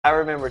I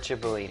remember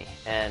Cipollini,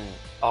 and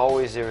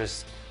always there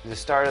was the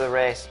start of the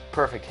race,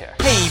 perfect hair.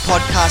 Hey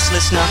podcast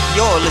listener,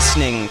 you're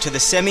listening to the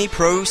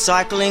Semi-Pro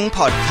Cycling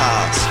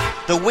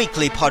Podcast, the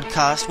weekly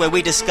podcast where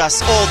we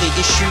discuss all the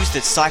issues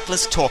that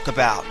cyclists talk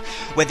about.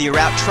 Whether you're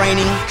out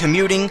training,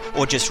 commuting,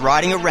 or just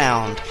riding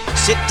around,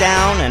 sit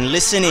down and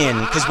listen in,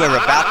 because we're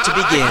about to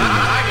begin.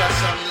 I got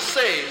something to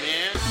say, man.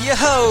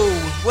 Yo!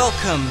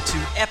 Welcome to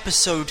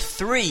episode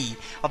 3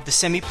 of the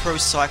Semi-Pro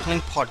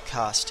Cycling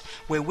Podcast,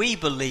 where we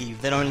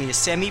believe that only a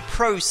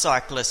semi-pro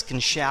cyclist can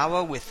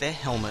shower with their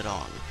helmet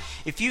on.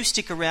 If you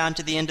stick around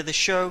to the end of the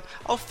show,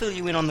 I'll fill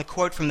you in on the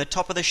quote from the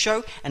top of the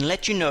show and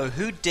let you know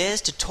who dares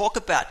to talk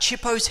about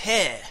Chippo's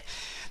hair.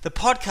 The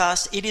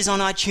podcast, it is on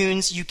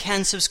iTunes. You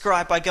can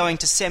subscribe by going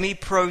to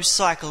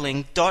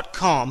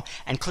semiprocycling.com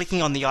and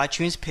clicking on the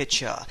iTunes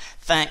picture.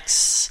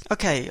 Thanks.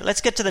 Okay,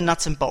 let's get to the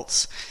nuts and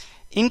bolts.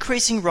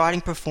 Increasing riding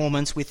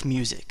performance with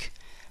music.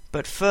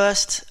 But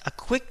first, a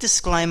quick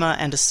disclaimer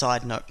and a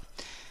side note.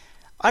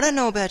 I don't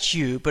know about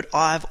you, but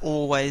I've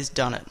always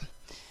done it.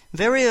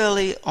 Very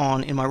early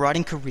on in my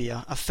riding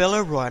career, a fellow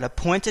rider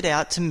pointed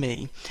out to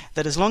me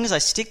that as long as I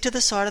stick to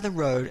the side of the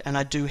road and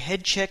I do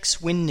head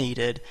checks when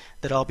needed,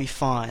 that I'll be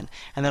fine,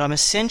 and that I'm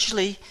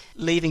essentially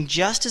leaving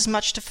just as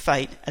much to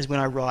fate as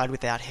when I ride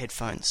without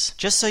headphones.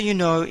 Just so you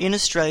know, in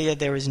Australia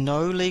there is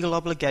no legal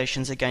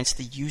obligations against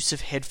the use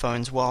of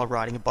headphones while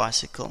riding a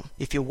bicycle.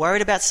 If you're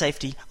worried about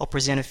safety, I'll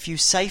present a few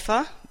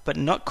safer but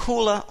not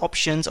cooler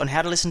options on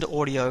how to listen to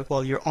audio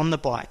while you're on the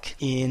bike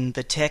in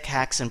the tech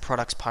hacks and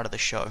products part of the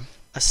show.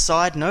 A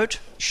side note,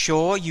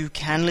 sure, you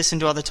can listen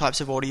to other types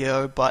of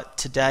audio, but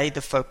today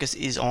the focus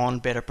is on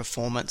better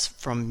performance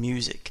from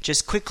music.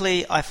 Just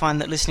quickly, I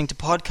find that listening to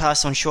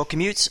podcasts on short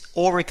commutes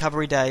or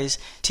recovery days,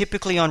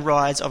 typically on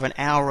rides of an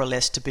hour or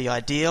less, to be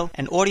ideal,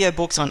 and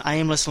audiobooks on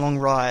aimless long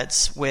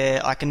rides, where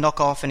I can knock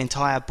off an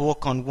entire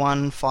book on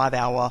one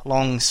 5-hour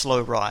long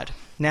slow ride.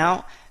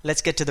 Now,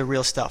 let's get to the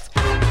real stuff.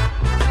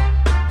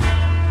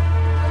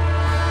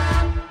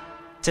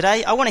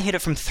 Today, I want to hit it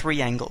from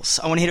 3 angles.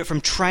 I want to hit it from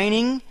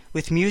training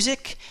with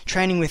music,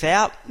 training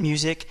without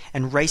music,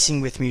 and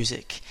racing with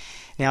music.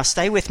 Now,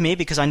 stay with me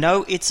because I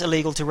know it's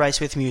illegal to race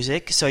with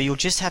music, so you'll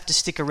just have to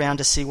stick around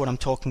to see what I'm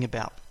talking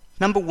about.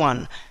 Number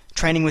 1,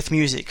 training with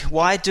music.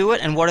 Why do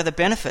it and what are the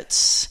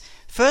benefits?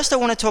 First, I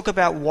want to talk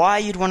about why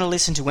you'd want to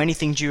listen to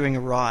anything during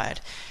a ride.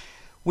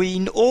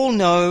 We all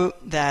know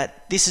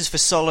that this is for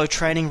solo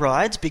training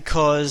rides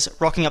because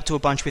rocking up to a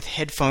bunch with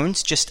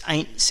headphones just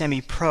ain't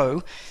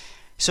semi-pro.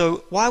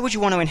 So why would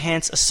you want to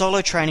enhance a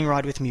solo training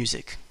ride with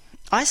music?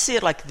 I see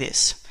it like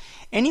this.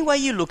 Any way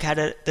you look at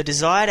it, the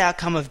desired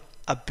outcome of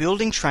a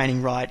building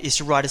training ride is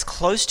to ride as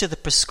close to the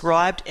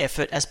prescribed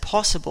effort as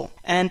possible.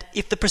 And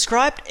if the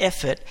prescribed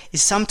effort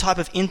is some type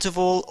of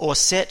interval or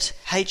set,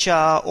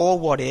 HR or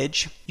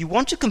wattage, you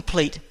want to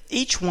complete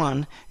each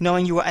one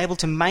knowing you are able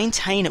to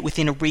maintain it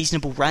within a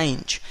reasonable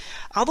range.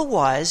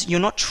 Otherwise, you're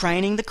not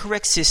training the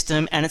correct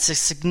system and it's a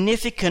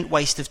significant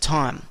waste of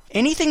time.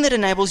 Anything that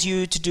enables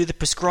you to do the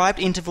prescribed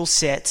interval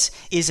sets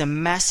is a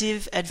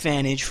massive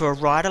advantage for a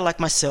rider like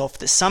myself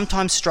that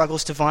sometimes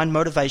struggles to find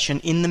motivation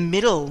in the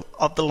middle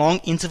of the long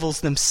intervals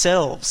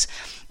themselves,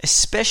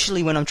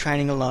 especially when I'm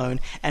training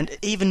alone, and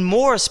even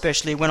more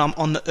especially when I'm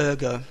on the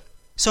ergo.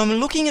 So I'm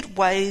looking at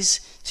ways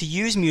to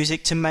use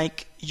music to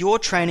make your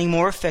training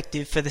more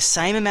effective for the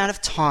same amount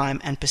of time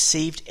and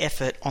perceived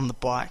effort on the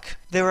bike.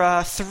 There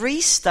are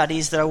 3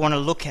 studies that I want to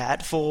look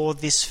at for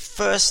this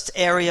first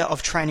area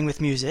of training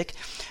with music.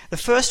 The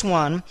first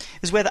one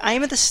is where the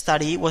aim of the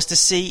study was to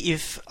see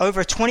if,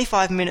 over a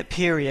 25-minute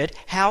period,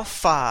 how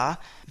far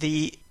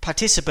the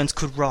participants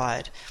could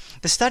ride.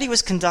 The study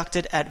was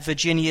conducted at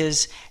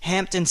Virginia's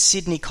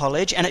Hampton-Sydney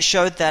College, and it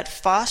showed that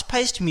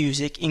fast-paced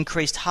music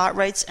increased heart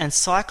rates and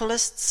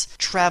cyclists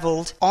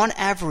travelled, on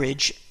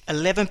average,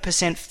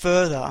 11%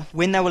 further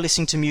when they were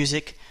listening to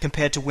music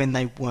compared to when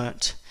they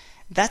weren't.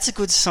 That's a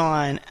good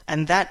sign,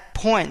 and that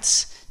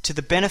points to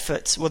the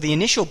benefits, well, the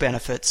initial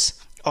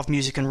benefits of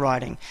music and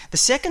riding. The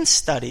second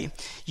study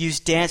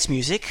used dance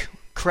music,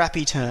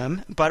 crappy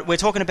term, but we're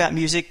talking about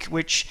music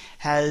which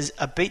has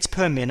a beats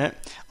per minute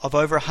of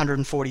over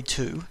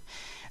 142.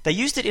 They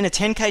used it in a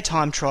 10k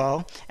time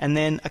trial and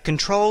then a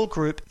control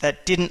group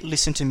that didn't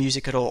listen to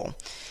music at all.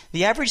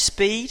 The average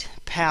speed,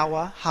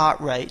 power, heart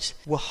rate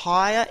were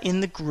higher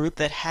in the group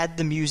that had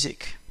the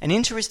music. An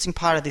interesting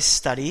part of this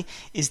study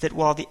is that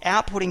while the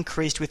output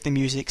increased with the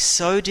music,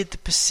 so did the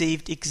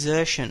perceived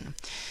exertion.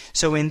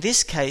 So in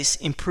this case,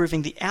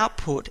 improving the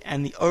output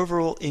and the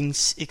overall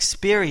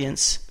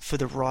experience for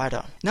the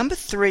rider. Number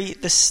 3,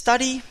 the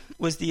study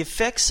was the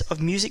effects of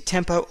music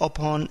tempo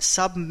upon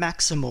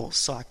sub-maximal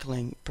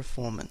cycling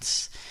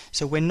performance.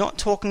 So we're not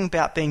talking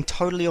about being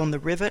totally on the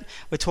rivet,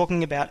 we're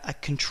talking about a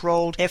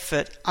controlled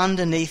effort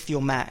underneath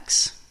your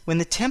max. When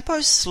the tempo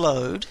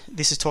slowed,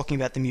 this is talking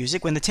about the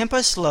music, when the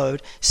tempo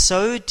slowed,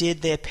 so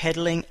did their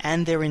pedaling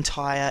and their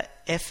entire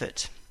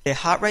effort. Their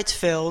heart rates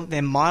fell,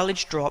 their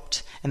mileage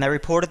dropped, and they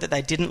reported that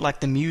they didn't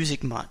like the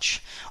music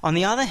much. On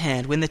the other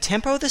hand, when the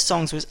tempo of the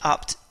songs was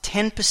upped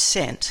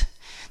 10%,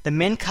 The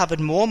men covered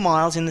more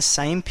miles in the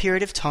same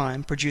period of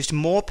time, produced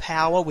more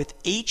power with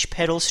each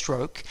pedal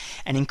stroke,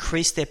 and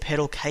increased their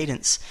pedal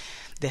cadence.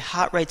 Their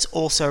heart rates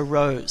also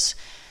rose.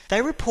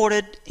 They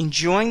reported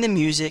enjoying the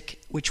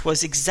music, which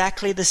was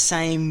exactly the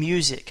same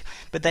music,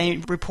 but they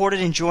reported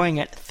enjoying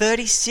it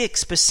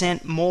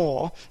 36%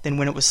 more than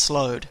when it was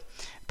slowed.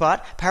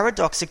 But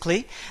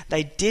paradoxically,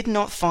 they did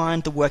not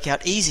find the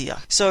workout easier.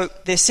 So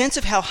their sense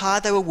of how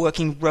hard they were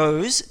working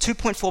rose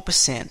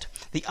 2.4%.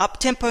 The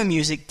up-tempo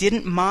music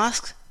didn't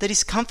mask the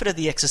discomfort of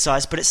the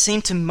exercise, but it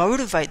seemed to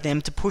motivate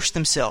them to push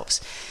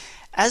themselves.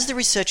 As the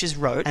researchers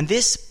wrote, and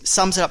this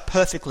sums it up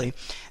perfectly,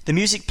 the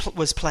music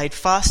was played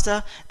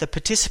faster, the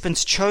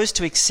participants chose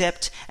to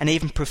accept and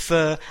even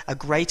prefer a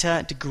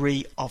greater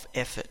degree of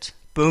effort.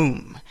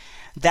 Boom.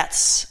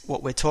 That's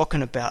what we're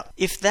talking about.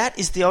 If that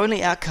is the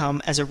only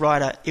outcome as a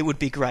rider, it would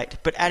be great.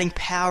 But adding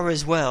power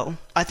as well,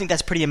 I think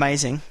that's pretty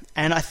amazing.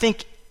 And I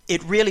think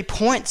it really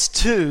points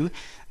to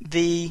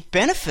the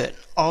benefit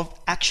of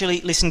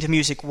actually listening to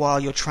music while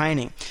you're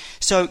training.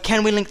 So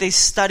can we link these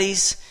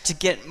studies to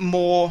get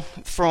more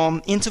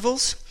from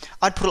intervals?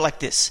 I'd put it like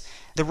this.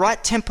 The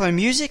right tempo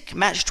music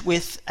matched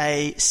with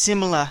a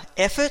similar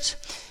effort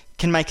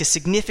can make a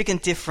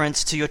significant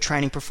difference to your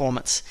training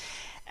performance.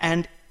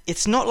 And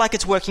it's not like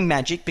it's working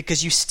magic,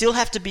 because you still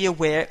have to be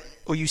aware,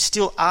 or you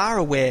still are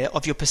aware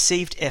of your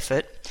perceived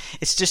effort.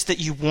 It's just that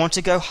you want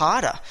to go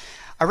harder.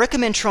 I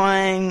recommend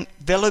trying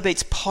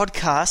VeloBeats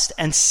podcast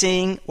and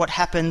seeing what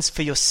happens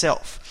for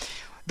yourself.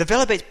 The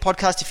VeloBeats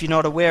podcast, if you're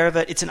not aware of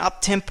it, it's an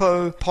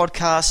up-tempo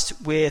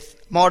podcast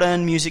with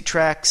modern music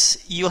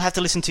tracks. You'll have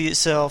to listen to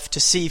yourself to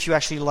see if you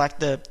actually like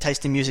the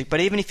taste of music. But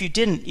even if you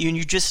didn't,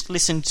 you just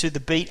listened to the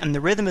beat and the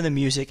rhythm of the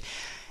music,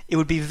 it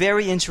would be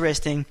very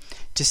interesting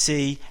to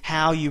see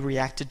how you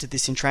reacted to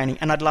this in training,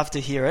 and I'd love to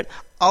hear it.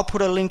 I'll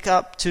put a link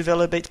up to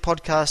VeloBeats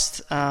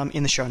podcast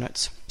in the show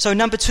notes. So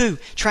number 2,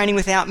 training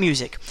without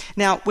music.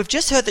 Now, we've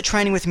just heard that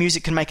training with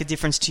music can make a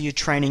difference to your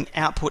training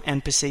output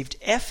and perceived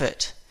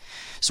effort.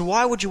 So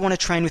why would you want to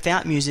train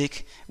without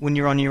music when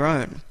you're on your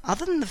own?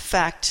 Other than the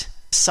fact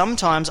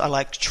sometimes I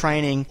like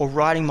training or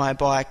riding my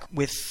bike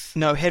with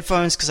no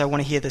headphones because I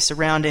want to hear the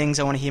surroundings,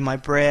 I want to hear my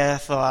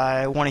breath,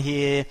 I want to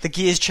hear the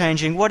gears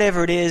changing,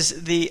 whatever it is.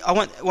 I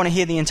want to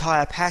hear the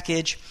entire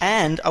package,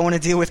 and I want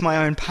to deal with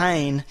my own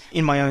pain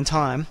in my own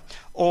time,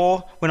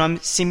 or when I'm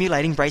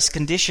simulating race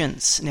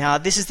conditions. Now,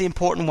 this is the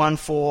important one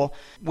for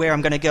where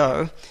I'm going to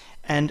go.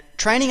 And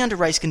training under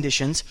race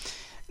conditions,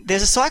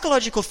 there's a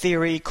psychological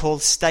theory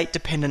called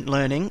state-dependent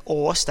learning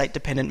or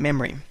state-dependent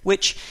memory,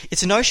 which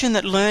it's a notion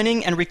that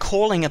learning and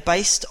recalling are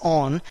based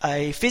on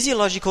a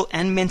physiological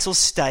and mental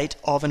state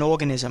of an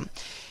organism.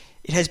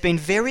 It has been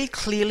very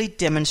clearly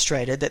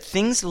demonstrated that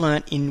things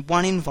learnt in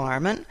one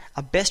environment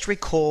are best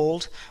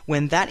recalled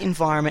when that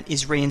environment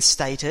is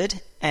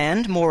reinstated,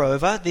 and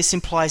moreover, this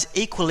applies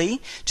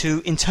equally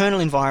to internal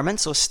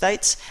environments or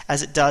states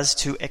as it does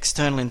to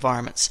external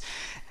environments.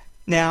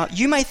 Now,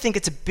 you may think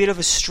it's a bit of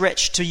a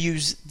stretch to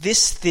use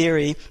this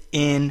theory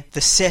in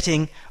the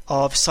setting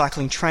of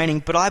cycling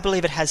training, but I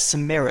believe it has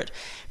some merit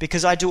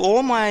because I do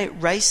all my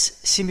race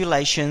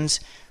simulations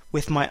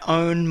with my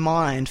own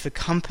mind for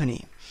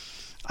company.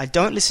 I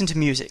don't listen to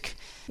music.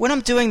 When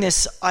I'm doing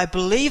this, I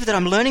believe that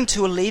I'm learning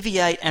to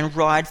alleviate and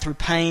ride through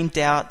pain,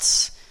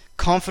 doubts,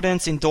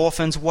 confidence,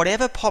 endorphins,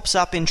 whatever pops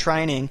up in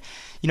training,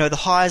 the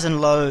highs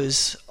and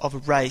lows of a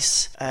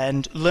race,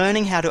 and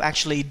learning how to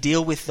actually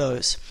deal with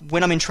those.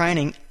 When I'm in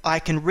training, I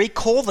can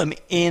recall them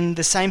in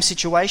the same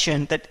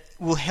situation that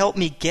will help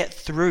me get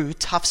through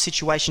tough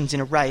situations in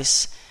a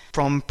race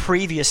from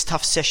previous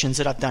tough sessions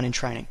that I've done in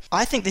training.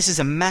 I think this is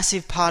a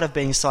massive part of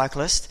being a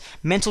cyclist.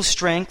 Mental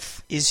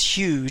strength is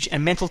huge,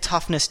 and mental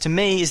toughness to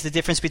me is the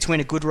difference between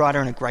a good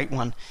rider and a great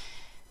one.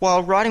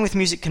 While riding with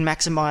music can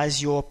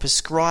maximize your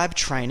prescribed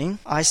training,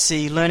 I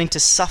see learning to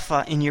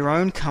suffer in your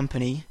own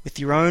company, with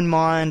your own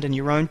mind and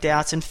your own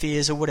doubts and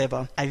fears or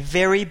whatever, a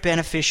very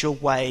beneficial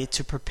way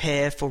to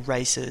prepare for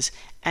races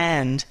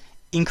and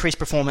increase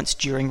performance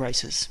during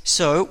races.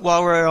 So,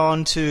 while we're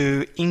on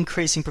to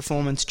increasing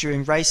performance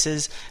during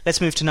races,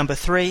 let's move to number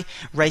 3,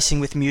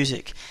 racing with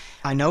music.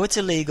 I know it's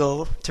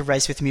illegal to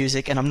race with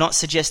music, and I'm not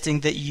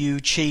suggesting that you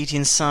cheat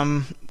in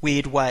some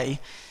weird way.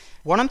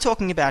 What I'm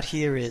talking about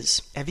here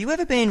is, have you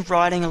ever been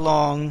riding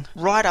along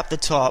right up the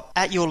top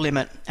at your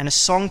limit and a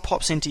song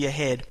pops into your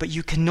head, but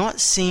you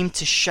cannot seem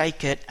to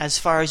shake it as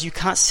far as you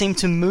can't seem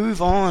to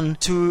move on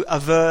to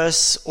a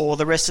verse or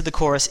the rest of the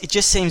chorus? It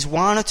just seems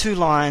one or two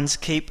lines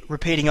keep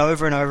repeating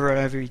over and over and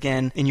over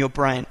again in your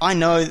brain. I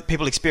know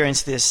people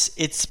experience this.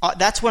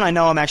 That's when I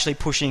know I'm actually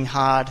pushing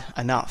hard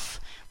enough.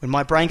 When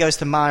my brain goes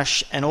to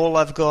mush and all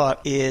I've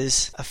got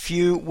is a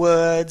few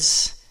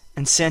words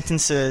and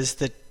sentences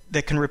that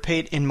can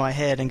repeat in my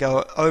head and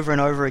go over and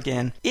over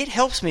again. It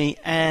helps me,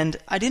 and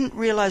I didn't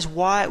realize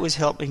why it was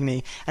helping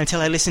me until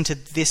I listened to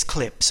this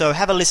clip. So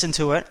have a listen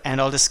to it,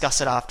 and I'll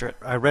discuss it after it.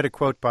 I read a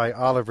quote by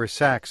Oliver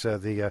Sacks,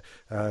 the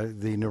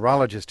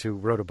neurologist who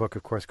wrote a book,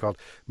 of course, called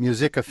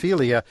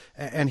Musicophilia,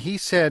 and he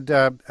said,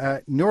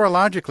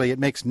 neurologically, it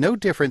makes no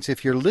difference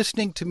if you're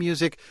listening to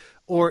music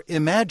or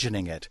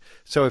imagining it.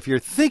 So if you're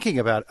thinking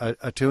about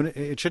a tune,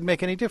 it shouldn't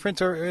make any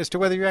difference as to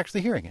whether you're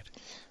actually hearing it.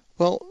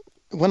 Well,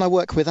 when I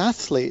work with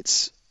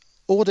athletes,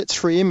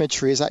 auditory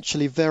imagery is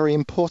actually very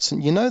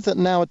important. You know that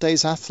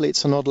nowadays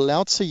athletes are not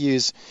allowed to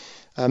use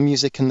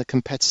music in the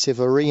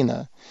competitive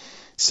arena.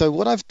 So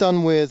what I've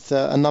done with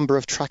a number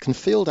of track and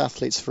field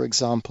athletes, for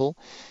example,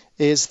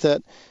 is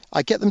that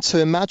I get them to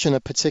imagine a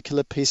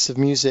particular piece of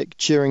music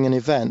during an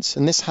event,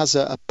 and this has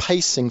a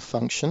pacing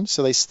function,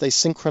 so they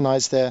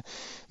synchronize their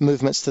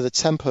movements to the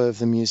tempo of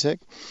the music,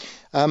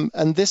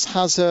 and this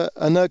has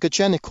an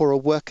ergogenic or a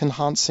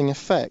work-enhancing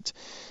effect.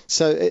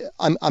 So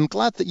I'm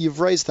glad that you've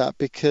raised that,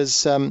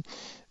 because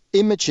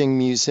imaging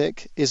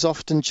music is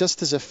often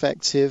just as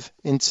effective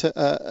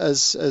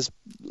as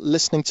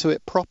listening to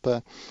it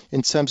proper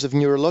in terms of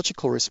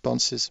neurological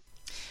responses.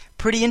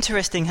 Pretty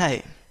interesting,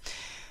 hey?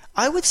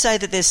 I would say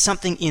that there's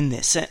something in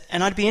this,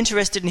 and I'd be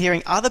interested in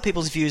hearing other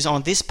people's views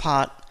on this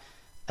part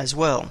as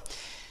well.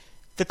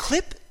 The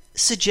clip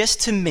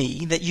suggests to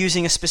me that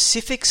using a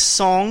specific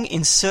song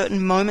in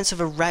certain moments of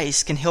a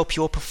race can help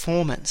your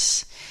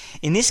performance.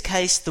 In this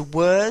case, the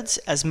words,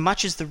 as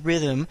much as the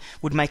rhythm,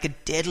 would make a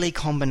deadly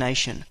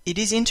combination. It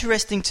is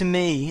interesting to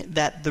me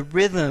that the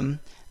rhythm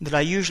that I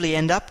usually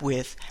end up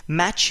with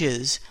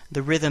matches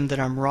the rhythm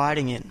that I'm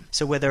riding in.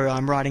 So whether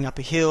I'm riding up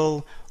a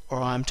hill,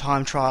 or I'm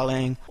time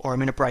trialing, or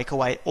I'm in a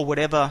breakaway, or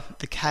whatever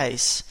the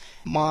case,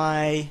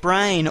 my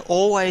brain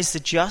always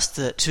adjusts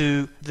it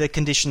to the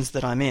conditions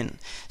that I'm in.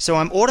 So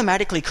I'm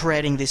automatically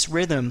creating this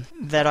rhythm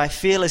that I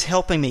feel is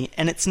helping me,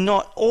 and it's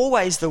not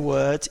always the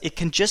words, it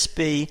can just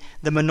be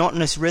the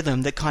monotonous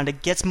rhythm that kind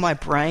of gets my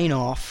brain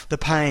off the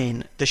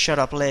pain, the shut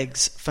up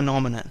legs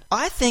phenomenon.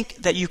 I think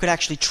that you could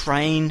actually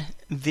train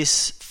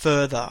this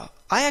further.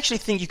 I actually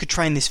think you could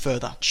train this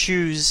further.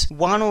 Choose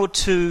one or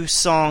two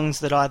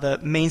songs that either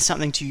mean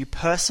something to you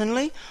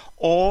personally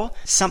or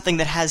something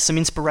that has some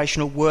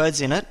inspirational words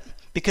in it,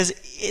 because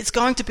it's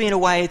going to be, in a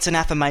way, it's an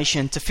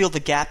affirmation to fill the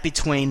gap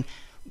between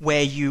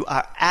where you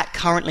are at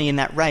currently in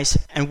that race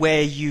and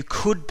where you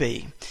could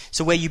be.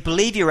 So where you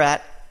believe you're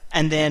at,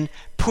 and then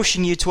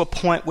pushing you to a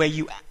point where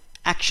you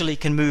actually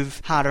can move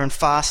harder and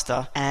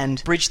faster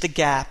and bridge the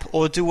gap,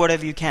 or do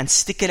whatever you can.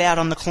 Stick it out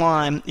on the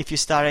climb if you're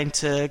starting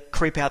to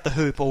creep out the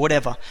hoop, or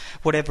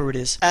whatever it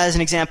is. As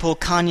an example,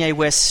 Kanye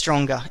West's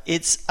Stronger.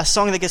 It's a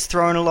song that gets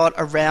thrown a lot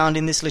around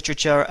in this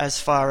literature as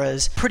far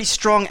as pretty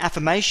strong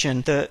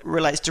affirmation that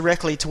relates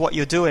directly to what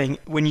you're doing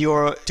when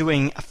you're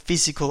doing a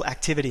physical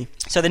activity.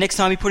 So the next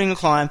time you're putting a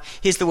climb,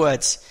 here's the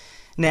words.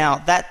 Now,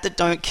 that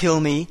don't kill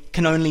me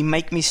can only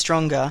make me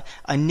stronger.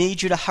 I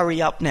need you to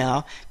hurry up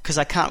now, because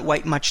I can't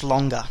wait much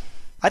longer.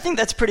 I think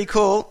that's pretty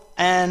cool,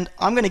 and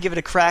I'm going to give it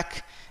a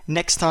crack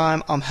next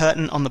time I'm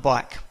hurting on the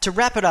bike. To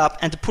wrap it up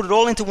and to put it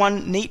all into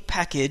one neat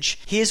package,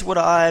 here's what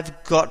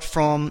I've got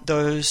from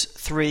those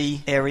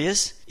three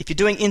areas. If you're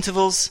doing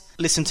intervals,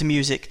 listen to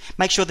music.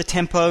 Make sure the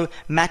tempo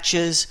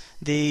matches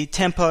the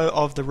tempo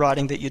of the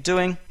riding that you're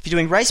doing. If you're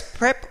doing race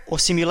prep or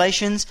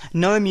simulations,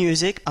 no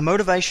music, a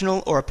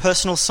motivational or a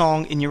personal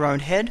song in your own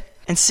head,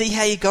 and see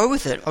how you go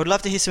with it. I would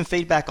love to hear some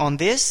feedback on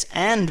this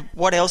and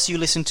what else you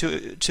listen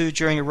to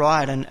during a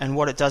ride and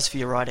what it does for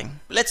your riding.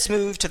 Let's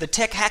move to the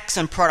tech hacks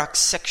and products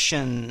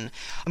section.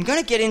 I'm going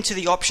to get into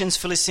the options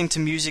for listening to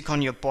music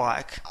on your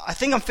bike. I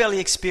think I'm fairly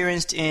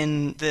experienced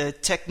in the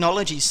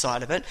technology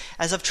side of it,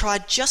 as I've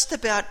tried just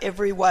about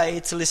every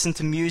way to listen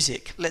to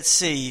music. Let's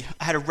see.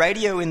 I had a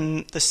radio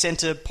in the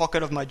center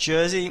pocket of my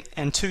jersey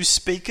and two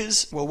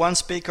speakers, well, one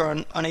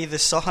speaker on either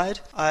side.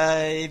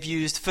 I've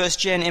used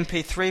first-gen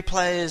MP3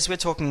 players. We're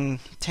talking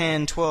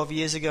 10, 12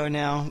 years ago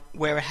now,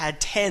 where it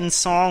had 10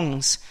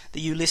 songs that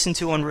you listen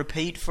to on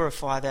repeat for a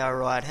 5-hour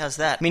ride. How's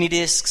that? Mini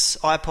discs,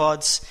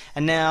 iPods,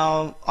 and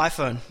now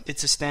iPhone.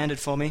 It's a standard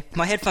for me.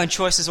 My headphone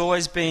choice has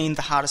always been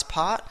the hardest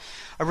part.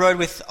 I rode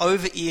with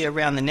over-ear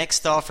around the neck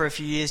style for a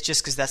few years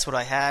just because that's what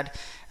I had.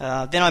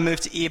 Then I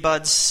moved to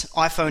earbuds,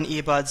 iPhone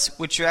earbuds,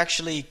 which are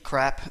actually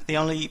crap. The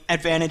only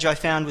advantage I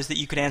found was that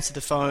you could answer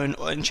the phone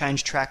and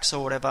change tracks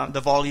or whatever,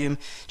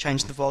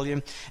 change the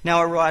volume.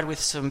 Now I ride with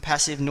some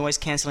passive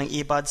noise-cancelling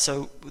earbuds,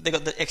 so they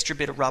got the extra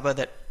bit of rubber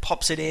that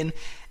pops it in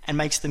and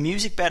makes the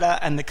music better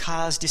and the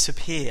cars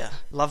disappear.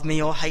 Love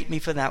me or hate me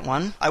for that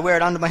one. I wear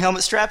it under my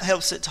helmet strap,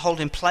 helps it to hold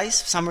in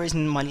place. For some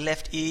reason my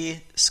left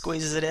ear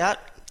squeezes it out.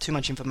 Too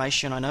much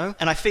information, I know.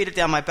 And I feed it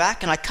down my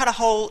back, and I cut a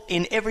hole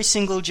in every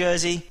single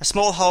jersey, a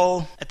small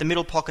hole at the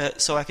middle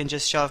pocket so I can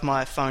just shove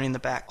my phone in the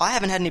back. I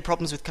haven't had any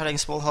problems with cutting a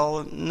small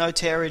hole, no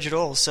tearage at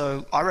all,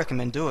 so I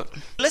recommend do it.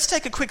 Let's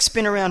take a quick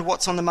spin around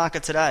what's on the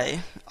market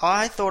today.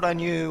 I thought I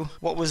knew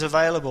what was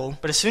available,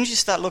 but as soon as you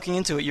start looking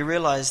into it, you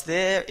realize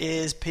there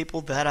is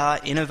people that are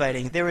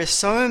innovating. There are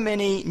so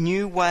many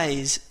new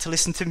ways to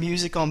listen to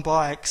music on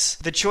bikes.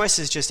 The choice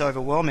is just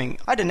overwhelming.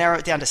 I had to narrow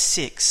it down to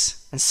 6.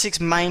 And 6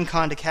 main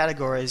kind of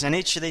categories, and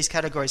each of these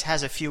categories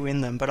has a few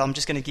in them, but I'm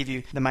just going to give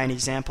you the main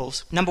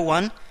examples. Number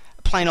 1,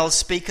 a plain old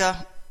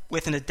speaker,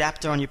 with an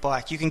adapter on your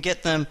bike. You can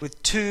get them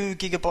with 2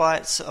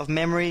 gigabytes of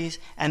memory,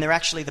 and they're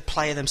actually the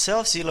player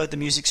themselves, so you load the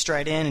music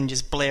straight in and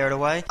just blare it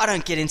away. I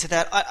don't get into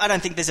that. I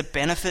don't think there's a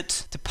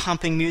benefit to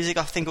pumping music.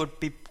 I think it would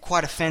be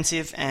quite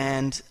offensive,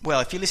 and,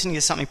 well, if you're listening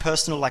to something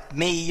personal like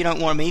me, you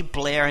don't want me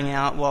blaring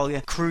out while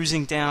you're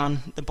cruising down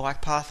the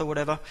bike path or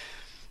whatever.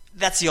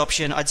 That's the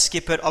option. I'd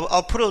skip it.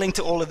 I'll put a link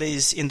to all of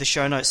these in the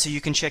show notes so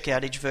you can check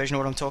out each version of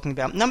what I'm talking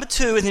about. Number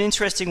 2 is an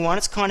interesting one.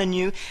 It's kind of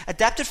new.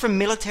 Adapted from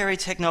military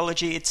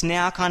technology, it's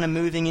now kind of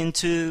moving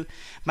into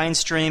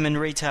mainstream and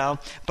retail.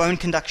 Bone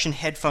conduction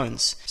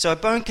headphones. So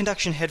bone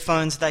conduction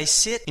headphones, they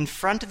sit in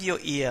front of your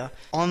ear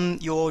on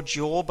your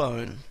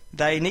jawbone.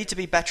 They need to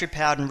be battery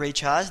powered and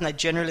recharged, and they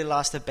generally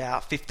last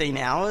about 15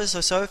 hours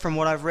or so from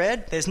what I've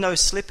read. There's no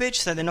slippage,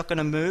 so they're not going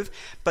to move,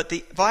 but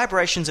the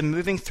vibrations are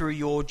moving through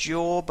your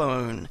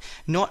jawbone,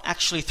 not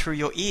actually through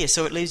your ear,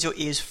 so it leaves your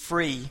ears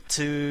free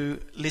to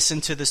listen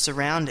to the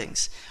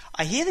surroundings.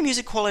 I hear the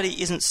music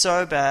quality isn't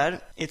so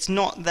bad. It's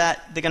not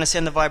that they're going to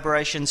send the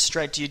vibrations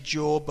straight to your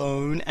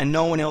jawbone and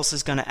no one else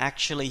is going to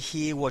actually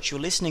hear what you're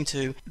listening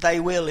to.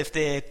 They will if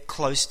they're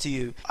close to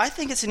you. I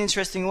think it's an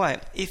interesting way.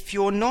 If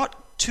you're not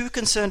too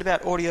concerned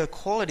about audio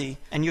quality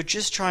and you're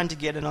just trying to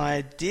get an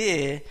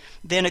idea,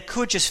 then it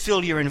could just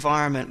fill your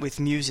environment with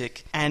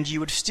music and you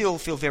would still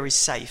feel very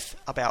safe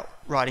about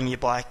riding your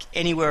bike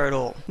anywhere at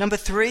all. Number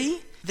 3,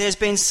 there's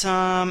been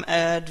some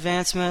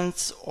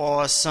advancements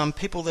or some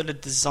people that are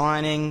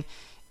designing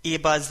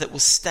earbuds that will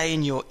stay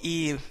in your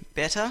ear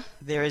better.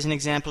 There is an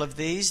example of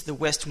these, the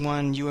West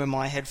One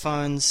UMI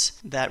headphones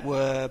that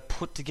were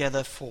put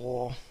together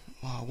for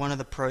one of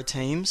the pro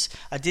teams.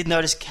 I did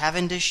notice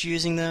Cavendish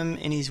using them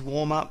in his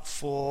warm-up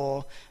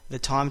for the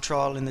time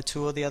trial in the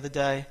Tour the other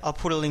day. I'll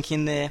put a link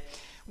in there.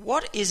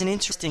 What is an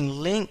interesting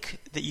link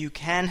that you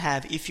can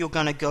have if you're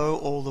going to go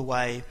all the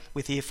way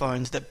with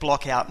earphones that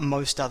block out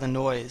most other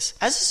noise?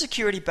 As a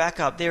security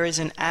backup, there is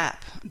an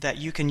app that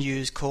you can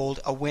use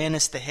called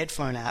Awareness, the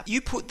headphone app.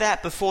 You put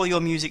that before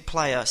your music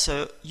player,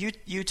 so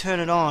you turn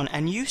it on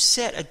and you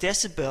set a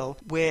decibel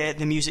where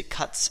the music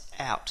cuts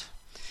out.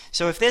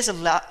 So if there's a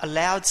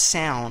loud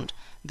sound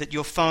that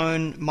your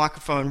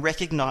microphone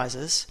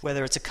recognizes,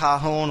 whether it's a car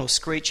horn or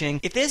screeching,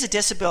 if there's a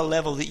decibel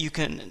level that you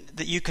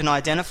can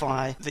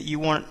identify that you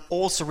want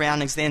all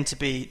surroundings then to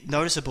be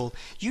noticeable,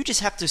 you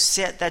just have to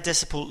set that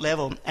decibel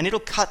level and it'll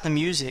cut the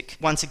music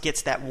once it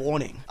gets that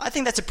warning. I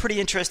think that's a pretty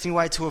interesting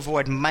way to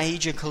avoid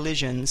major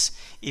collisions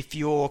if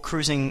you're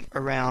cruising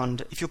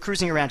around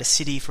a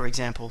city, for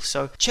example.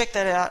 So check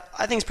that out.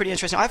 I think it's pretty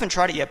interesting. I haven't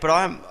tried it yet,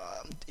 but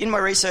in my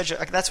research,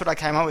 that's what I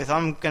came up with.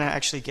 I'm going to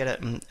actually get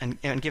it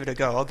and give it a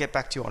go. I'll get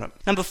back to you on it.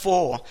 Number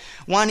 4,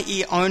 one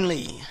ear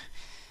only.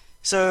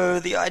 So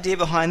the idea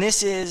behind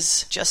this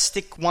is just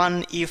stick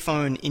one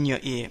earphone in your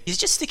ear. You're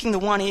just sticking the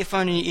one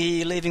earphone in your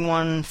ear, leaving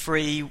one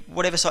free,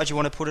 whatever side you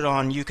want to put it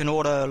on. You can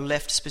order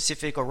left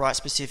specific or right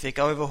specific,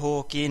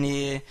 overhook,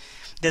 in-ear.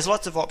 There's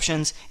lots of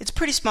options. It's a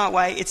pretty smart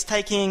way. It's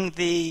taking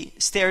the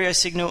stereo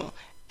signal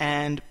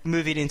and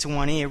move it into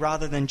one ear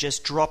rather than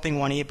just dropping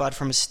one earbud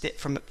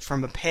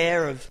from a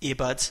pair of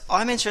earbuds.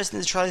 I'm interested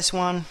to try this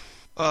one.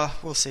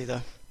 We'll see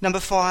though.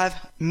 Number 5,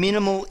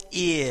 minimal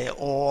ear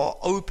or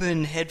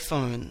open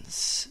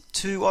headphones.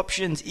 2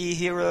 options, Ear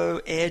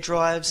Hero, Air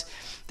Drives.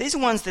 These are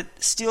ones that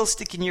still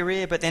stick in your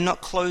ear, but they're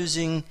not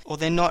closing or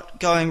they're not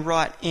going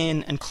right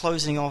in and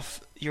closing off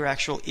your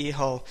actual ear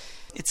hole.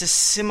 It's a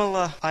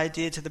similar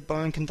idea to the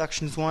bone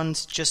conduction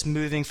ones, just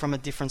moving from a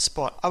different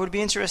spot. I would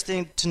be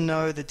interested to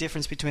know the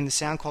difference between the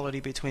sound quality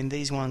between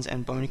these ones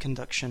and bone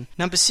conduction.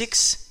 Number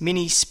 6,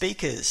 mini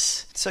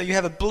speakers. So you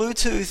have a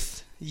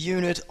Bluetooth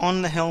unit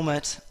on the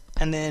helmet,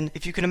 and then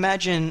if you can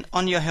imagine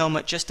on your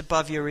helmet just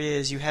above your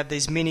ears you have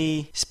these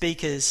mini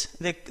speakers.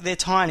 They're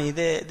tiny,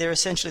 they're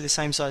essentially the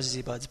same size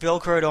as earbuds,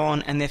 velcroed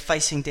on, and they're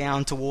facing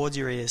down towards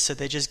your ears, so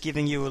they're just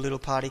giving you a little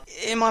party.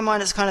 In my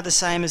mind it's kind of the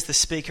same as the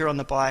speaker on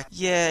the bike.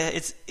 Yeah,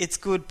 it's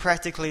good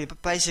practically,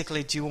 but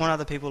basically do you want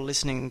other people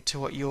listening to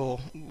what you're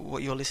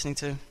listening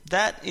to?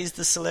 That is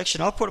the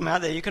selection. I'll put them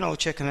out there, you can all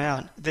check them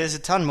out. There's a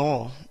ton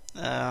more.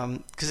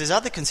 Because there's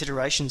other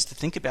considerations to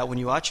think about when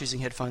you are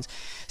choosing headphones,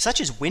 such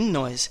as wind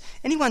noise.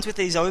 Anyone with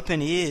these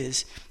open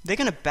ears, they're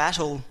going to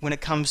battle when it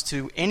comes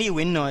to any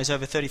wind noise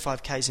over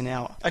 35 k's an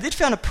hour. I did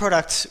find a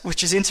product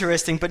which is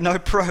interesting, but no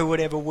pro would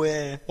ever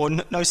wear, or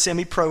no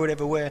semi-pro would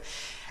ever wear,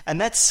 and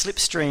that's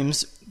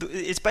Slipstreams.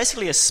 It's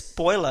basically a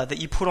spoiler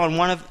that you put on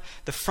one of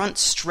the front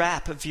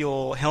strap of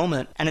your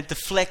helmet, and it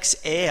deflects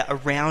air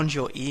around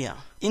your ear.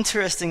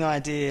 Interesting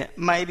idea.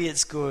 Maybe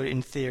it's good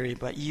in theory,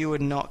 but you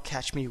would not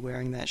catch me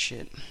wearing that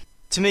shit.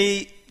 To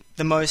me,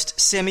 the most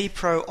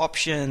semi-pro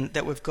option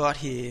that we've got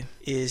here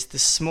is the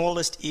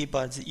smallest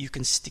earbuds that you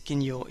can stick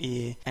in your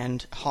ear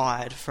and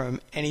hide from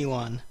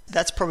anyone.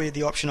 That's probably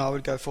the option I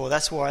would go for.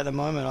 That's why at the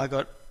moment I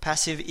got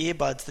passive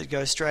earbuds that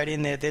go straight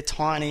in there. They're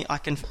tiny. I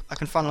can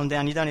funnel them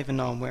down. You don't even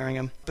know I'm wearing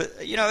them. But,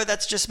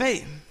 that's just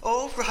me.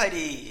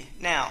 Alrighty.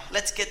 Now,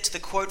 let's get to the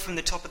quote from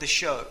the top of the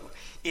show.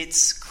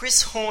 It's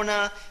Chris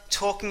Horner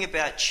talking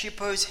about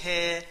Chippo's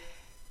hair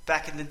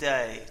back in the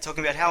day,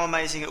 talking about how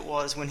amazing it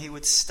was when he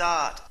would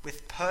start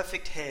with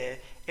perfect hair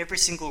every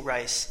single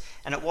race,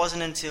 and it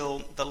wasn't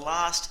until the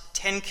last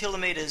 10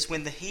 kilometres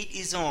when the heat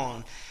is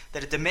on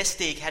that a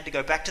domestique had to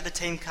go back to the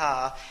team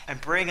car and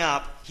bring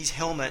up his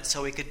helmet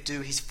so he could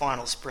do his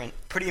final sprint.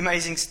 Pretty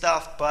amazing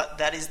stuff, but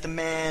that is the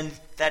man,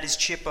 that is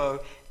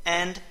Chippo,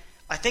 and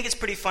I think it's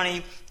pretty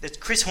funny that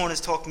Chris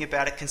Horner's talking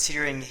about it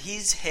considering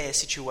his hair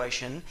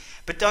situation,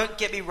 but don't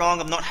get me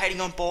wrong, I'm not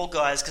hating on bald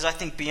guys, because I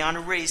think Bjarne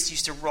Riis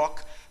used to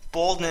rock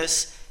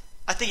baldness.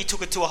 I think he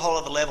took it to a whole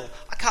other level.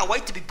 I can't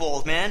wait to be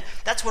bald, man.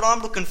 That's what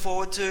I'm looking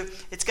forward to.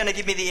 It's going to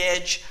give me the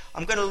edge.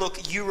 I'm going to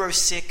look Euro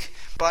sick.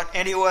 But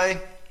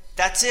anyway,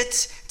 that's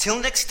it. Till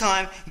next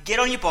time, get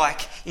on your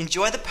bike,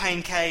 enjoy the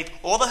pain cave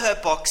or the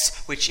hurt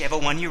box, whichever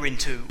one you're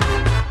into.